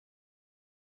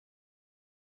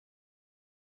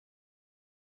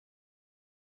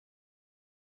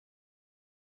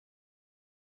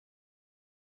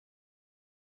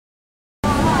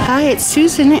Hi, it's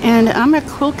Susan and I'm at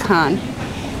QuiltCon,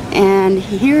 and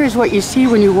here is what you see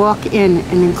when you walk in,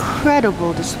 an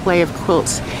incredible display of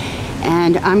quilts,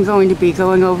 and I'm going to be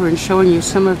going over and showing you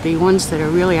some of the ones that are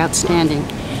really outstanding.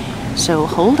 So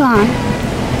hold on.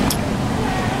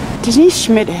 Denise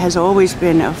Schmidt has always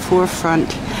been a forefront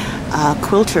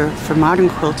quilter for modern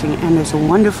quilting, and there's a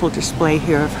wonderful display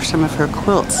here for some of her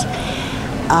quilts.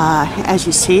 As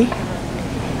you see,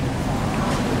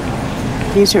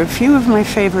 these are a few of my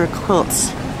favorite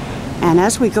quilts, and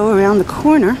as we go around the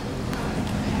corner, you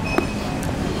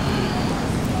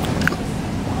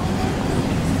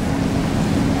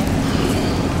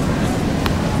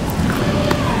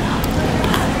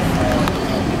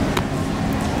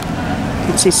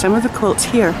can see some of the quilts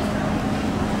here.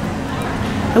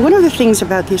 And one of the things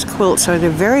about these quilts are they're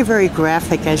very, very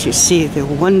graphic, as you see. They're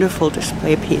wonderful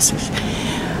display pieces.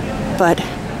 But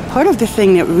part of the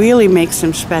thing that really makes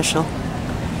them special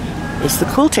is the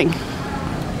quilting.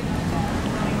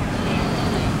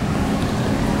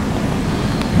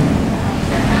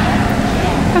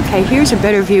 Okay, here's a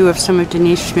better view of some of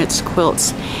Denise Schmidt's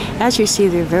quilts. As you see,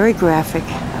 they're very graphic,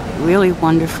 really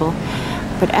wonderful.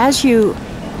 But as you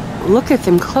look at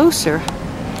them closer,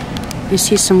 you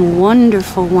see some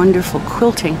wonderful, wonderful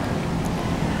quilting.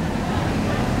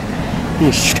 I'm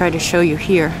going to try to show you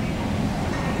here.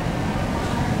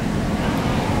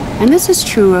 And this is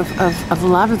true of a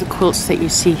lot of the quilts that you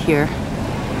see here.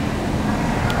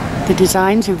 The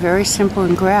designs are very simple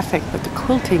and graphic, but the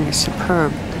quilting is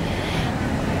superb.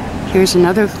 Here's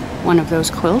another one of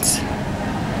those quilts.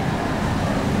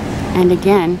 And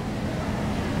again,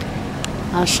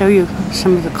 I'll show you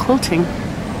some of the quilting.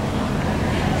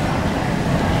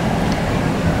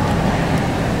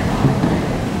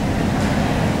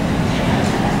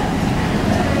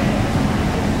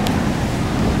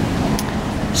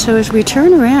 So as we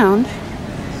turn around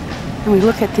and we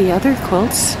look at the other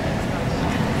quilts,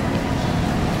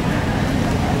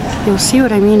 you'll see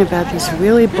what I mean about this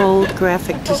really bold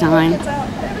graphic design.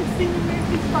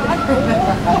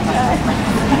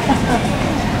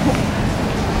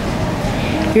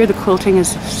 Here the quilting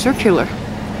is circular.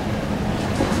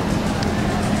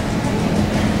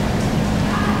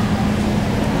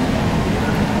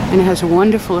 And it has a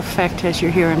wonderful effect as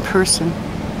you're here in person.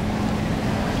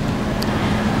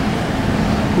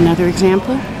 Another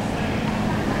example.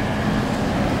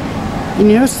 And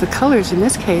you notice the colors in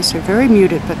this case are very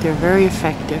muted, but they're very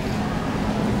effective.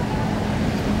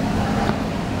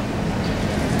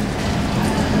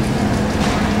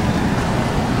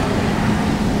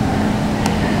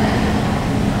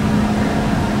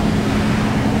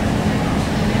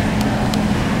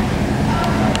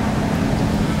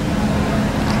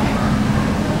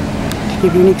 To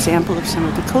give you an example of some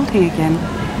of the quilting again.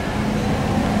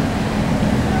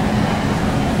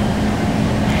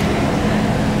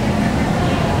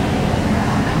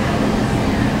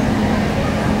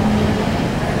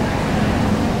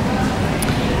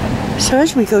 So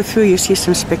as we go through, you see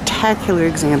some spectacular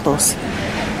examples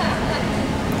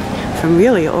from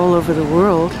really all over the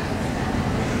world.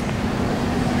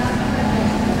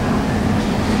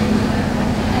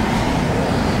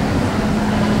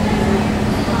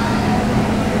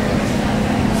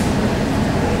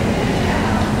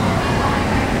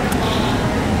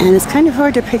 And it's kind of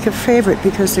hard to pick a favorite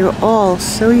because they're all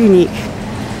so unique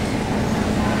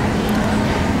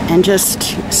and just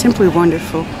simply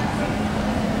wonderful.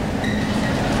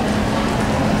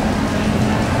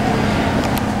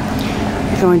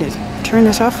 Going to turn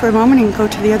this off for a moment and go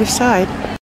to the other side.